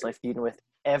was recently feuding with.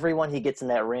 Everyone he gets in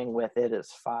that ring with, it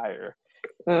is fire.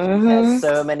 He has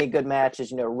so many good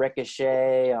matches,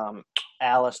 Ricochet,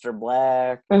 Aleister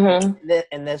Black.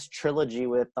 And this trilogy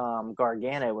with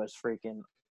Gargano was freaking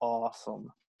awesome.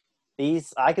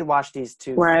 I could watch these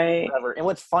two Right. forever. And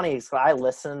what's funny is I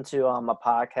listened to a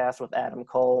podcast with Adam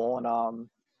Cole on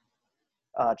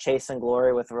Chase and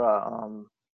Glory with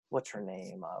what's her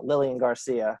name? Lillian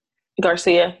Garcia.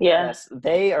 Garcia, yeah. Yes,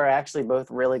 they are actually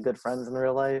both really good friends in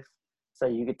real life, so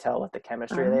you could tell with the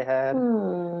chemistry they had.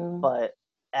 But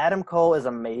Adam Cole is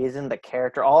amazing. The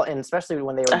character, and especially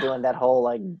when they were doing that whole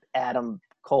like Adam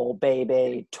Cole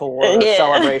Baby tour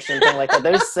celebration thing like that.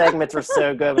 Those segments were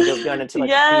so good when he was going into like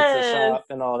the pizza shop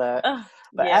and all that.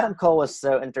 But Adam Cole was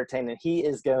so entertaining. He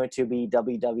is going to be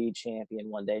WWE champion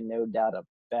one day, no doubt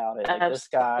about it. Like this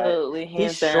guy,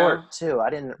 he's short too. I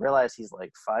didn't realize he's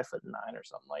like 5'9" or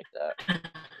something like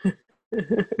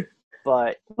that.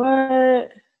 But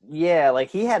what? Yeah, like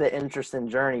he had an interesting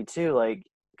journey too. Like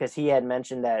because he had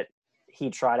mentioned that he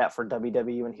tried out for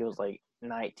WWE when he was like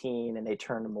 19, and they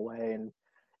turned him away,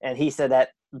 and he said that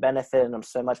benefited him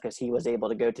so much because he was able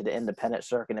to go to the independent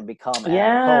circuit and become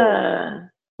Adam Cole.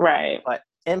 Right. But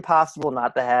impossible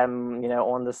not to have him,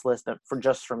 on this list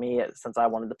for me, since I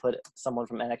wanted to put someone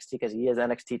from NXT because he is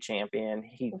NXT champion.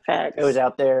 He goes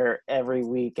out there every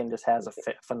week and just has a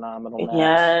phenomenal match.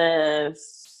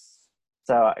 Yes.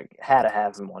 So I had to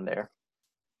have him on there.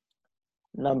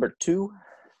 Number 2,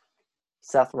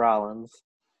 Seth Rollins.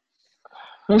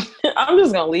 I'm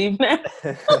just gonna leave now.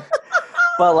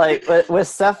 But like with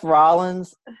Seth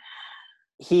Rollins,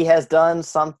 he has done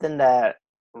something that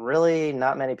really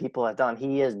not many people have done.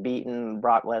 He has beaten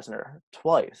Brock Lesnar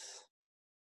twice.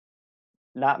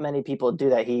 Not many people do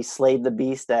that. He slayed the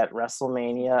beast at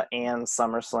WrestleMania and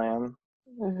SummerSlam.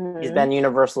 He's been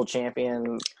Universal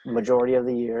Champion majority of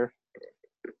the year.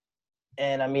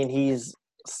 And I mean, he's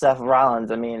Seth Rollins.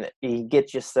 I mean, he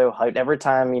gets you so hyped. Every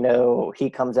time, he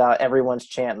comes out, everyone's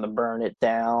chanting to burn it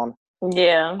down.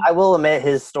 Yeah. I will admit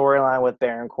his storyline with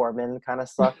Baron Corbin kind of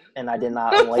sucked, and I did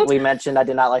not like we mentioned. I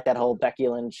did not like that whole Becky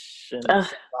Lynch and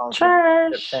Seth Rollins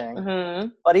trash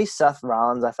thing. But he's Seth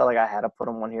Rollins. I felt like I had to put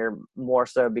him on here more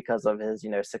so because of his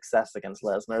success against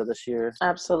Lesnar this year.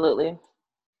 Absolutely.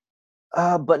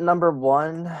 But number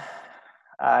 1,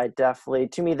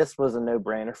 to me this was a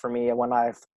no-brainer for me when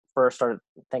I first started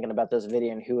thinking about this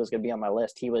video and who was going to be on my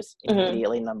list. He was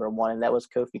immediately number 1, and that was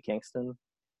Kofi Kingston.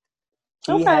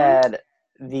 He had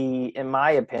in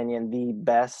my opinion, the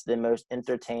best and most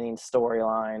entertaining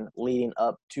storyline leading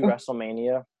up to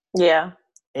WrestleMania. Yeah.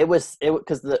 it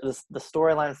because the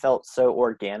storyline felt so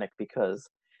organic because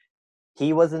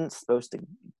he wasn't supposed to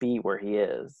be where he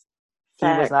is. He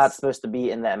was not Facts. supposed to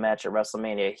be in that match at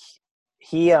WrestleMania.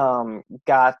 He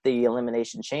got the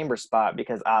Elimination Chamber spot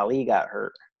because Ali got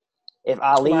hurt. If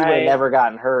Ali would have Right. never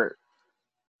gotten hurt,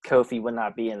 Kofi would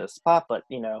not be in the spot. But,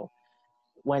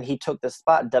 when he took the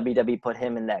spot, WWE put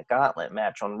him in that gauntlet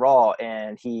match on Raw,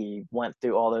 and he went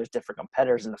through all those different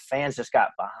competitors, and the fans just got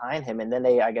behind him. And then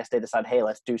I guess they decided, hey,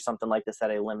 let's do something like this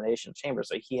at Elimination Chamber.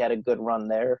 So he had a good run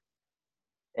there.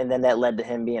 And then that led to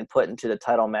him being put into the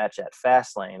title match at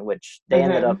Fastlane, which they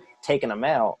ended up taking him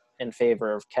out in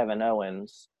favor of Kevin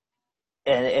Owens.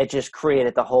 And it just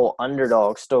created the whole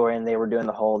underdog story, and they were doing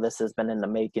the whole, this has been in the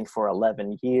making for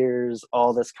 11 years,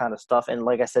 all this kind of stuff. And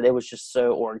like I said, it was just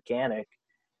so organic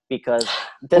because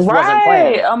this wasn't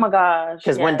planned. Oh my gosh.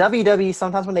 Because when WWE,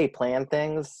 sometimes when they plan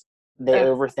things, they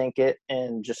overthink it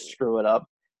and just screw it up.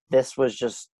 This was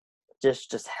just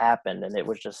happened, and it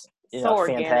was just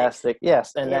fantastic.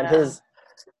 Yes, and then his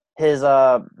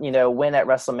win at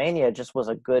WrestleMania just was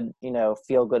a good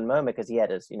feel good moment because he had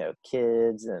his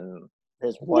kids and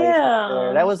his wife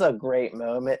there. That was a great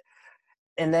moment.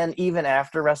 And then even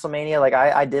after WrestleMania, like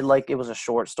I did like it was a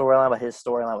short storyline, but his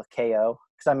storyline with KO,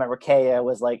 because I remember KO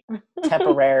was like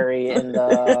temporary in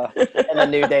the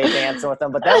New Day dancing with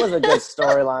them, but that was a good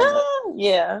storyline.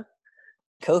 Yeah.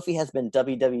 Kofi has been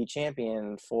WWE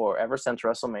champion for ever since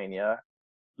WrestleMania.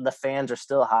 The fans are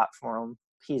still hot for him.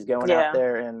 He's going out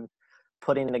there and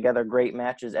putting together great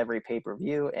matches every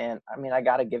pay-per-view. And, I mean, I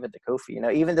got to give it to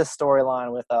Kofi. Even this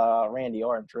storyline with Randy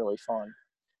Orton's really fun.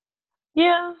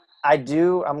 Yeah. I'm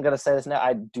going to say this now,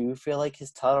 I do feel like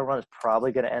his title run is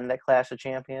probably going to end at Clash of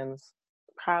Champions.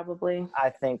 Probably. I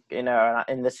think,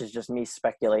 and this is just me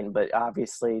speculating, but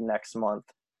obviously next month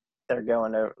they're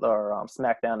going over, or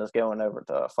SmackDown is going over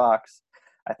to Fox.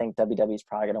 I think WWE's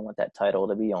probably going to want that title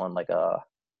to be on like a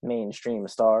mainstream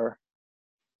star.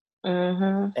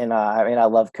 And I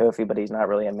love Kofi, but he's not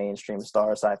really a mainstream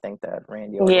star, so I think that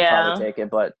Randy Orton will probably take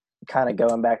it. But kind of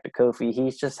going back to Kofi,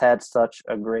 he's just had such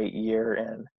a great year,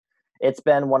 and it's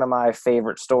been one of my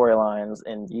favorite storylines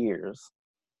in years.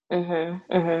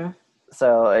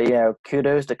 So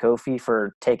kudos to Kofi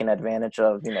for taking advantage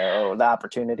of the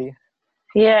opportunity.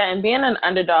 Yeah, and being an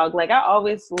underdog, like I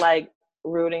always like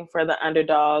rooting for the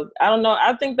underdog. I don't know.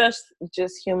 I think that's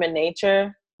just human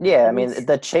nature. Yeah, I mean,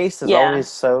 the chase is always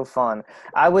so fun.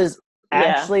 I was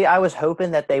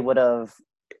hoping that they would have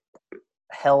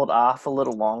held off a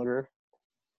little longer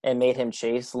and made him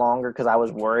chase longer because I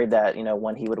was worried that,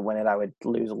 when he would win it, I would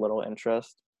lose a little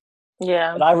interest.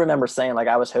 Yeah. But I remember saying, like,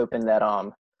 I was hoping that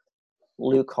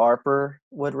Luke Harper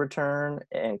would return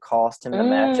and cost him the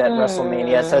match at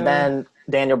WrestleMania. So then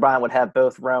Daniel Bryan would have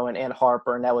both Rowan and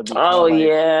Harper, and that would be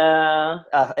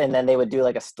and then they would do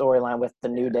like a storyline with the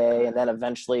New Day, and then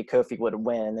eventually Kofi would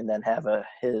win and then have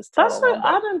his title.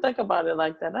 I didn't think about it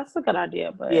like that. That's a good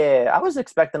idea, but yeah, I was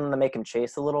expecting them to make him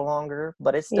chase a little longer,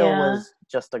 but it still was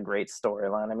just a great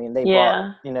storyline. I mean, they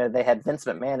brought they had Vince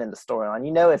McMahon in the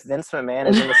storyline. If Vince McMahon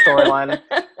is in the storyline,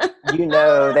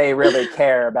 they really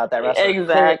care about that wrestler.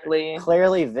 Exactly.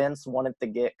 Clearly, Vince wanted to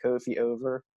get Kofi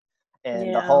over,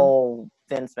 and the whole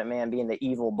Vince McMahon being the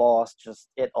evil boss,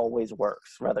 it always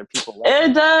works, whether people like it.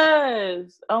 It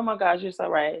does. Oh my gosh, you're so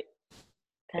right.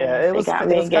 Yeah, it was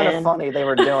kind of funny they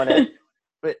were doing it.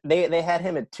 But they had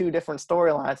him in two different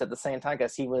storylines at the same time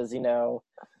because he was,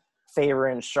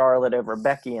 favoring Charlotte over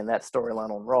Becky in that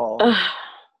storyline on Raw.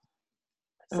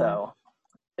 So,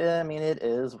 I mean, it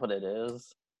is what it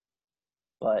is.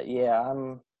 But yeah,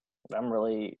 I'm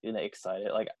really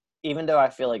excited. Like, even though I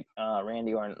feel like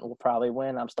Randy Orton will probably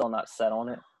win, I'm still not set on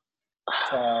it.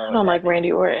 So, I don't like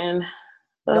Randy Orton.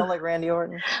 You don't like Randy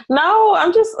Orton? No,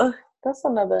 I'm just. That's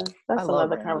another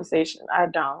conversation. I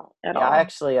don't at all. I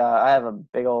actually I have a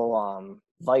big old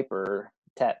Viper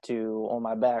tattoo on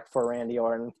my back for Randy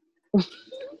Orton.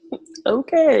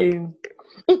 Okay.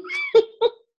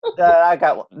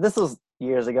 This was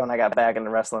years ago when I got back into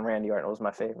wrestling. Randy Orton was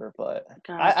my favorite, but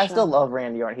I still love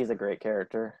Randy Orton. He's a great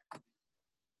character.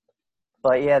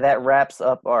 But yeah, that wraps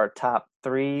up our top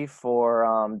 3 for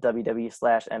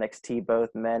WWE/NXT, both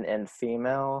men and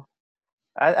female.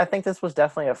 I think this was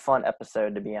definitely a fun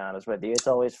episode, to be honest with you. It's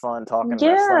always fun talking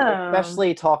wrestling,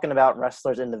 especially talking about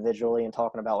wrestlers individually and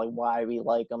talking about like why we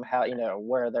like them, how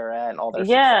where they're at, and all their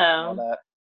success and all that.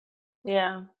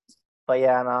 Yeah. But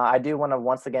yeah, and I do want to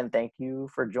once again thank you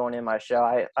for joining my show.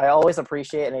 I always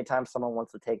appreciate anytime someone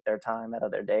wants to take their time out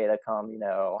of their day to come,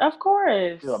 of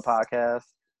course, do a podcast.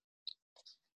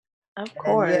 Of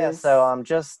And yeah, so course.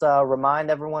 just remind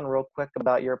everyone real quick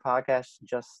about your podcast,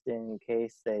 just in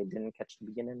case they didn't catch the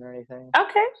beginning or anything.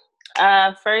 Okay.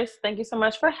 First, thank you so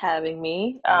much for having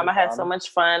me. No I had so problem. much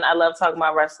fun. I love talking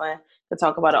about wrestling. To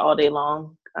talk about it all day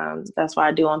long. That's what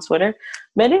I do on Twitter.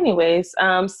 But anyways,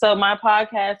 so my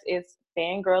podcast is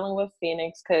Fangirling with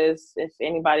Phoenix, because if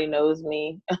anybody knows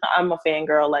me, I'm a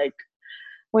fangirl. Like,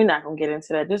 we're not gonna get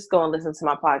into that. Just go and listen to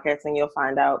my podcast and you'll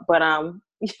find out. But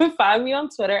you can find me on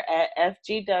Twitter at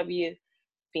FGW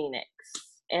Phoenix.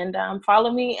 And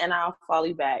follow me and I'll follow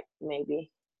you back, maybe.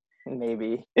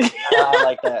 Maybe. I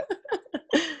like that.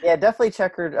 Yeah, definitely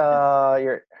check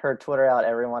her Twitter out,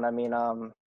 everyone. I mean,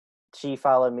 she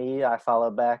followed me, I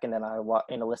followed back, and then I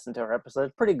listened to her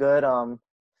episode. Pretty good.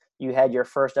 You had your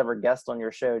first ever guest on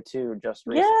your show too, just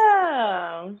recently.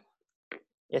 Yeah.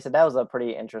 Yeah, so that was a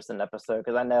pretty interesting episode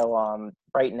because I know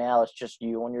right now it's just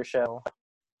you on your show.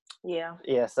 Yeah.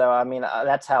 Yeah, so I mean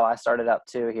that's how I started out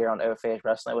too here on O Face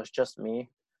Wrestling. It was just me,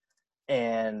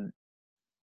 and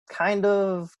kind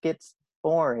of gets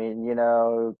boring,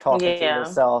 talking to Yeah.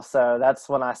 yourself. So that's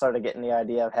when I started getting the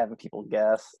idea of having people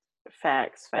guest.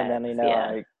 Facts. And then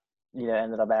Yeah. I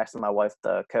ended up asking my wife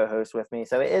to co-host with me.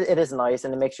 So it is nice,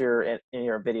 and it makes your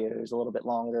videos a little bit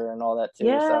longer and all that too.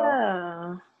 So,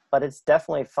 Yeah. but it's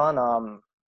definitely fun.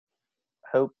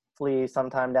 Hopefully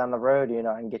sometime down the road,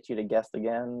 I can get you to guest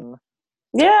again.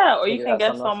 Yeah, or you Figure can out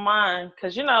guest something on else. mine,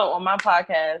 because on my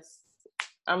podcast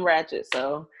I'm ratchet.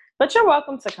 So, but you're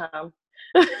welcome to come.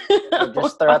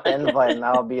 Just throw out the invite, and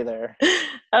I'll be there.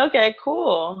 Okay,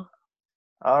 cool.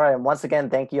 All right. And once again,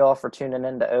 thank you all for tuning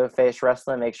in to O Face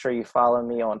Wrestling. Make sure you follow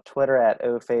me on Twitter at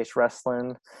O Face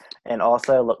Wrestling. And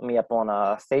also look me up on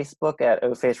Facebook at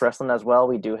O Face Wrestling as well.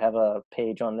 We do have a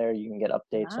page on there. You can get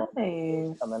updates on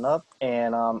Nice. coming up.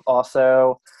 And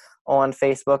also on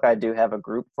Facebook, I do have a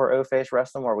group for O Face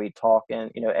Wrestling where we talk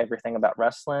and, everything about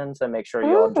wrestling. So make sure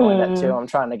you all join that too. I'm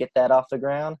trying to get that off the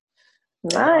ground.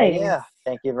 And Nice. yeah,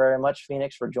 thank you very much,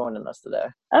 Phoenix, for joining us today.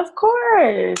 Of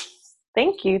course.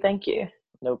 Thank you. Thank you.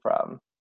 No problem.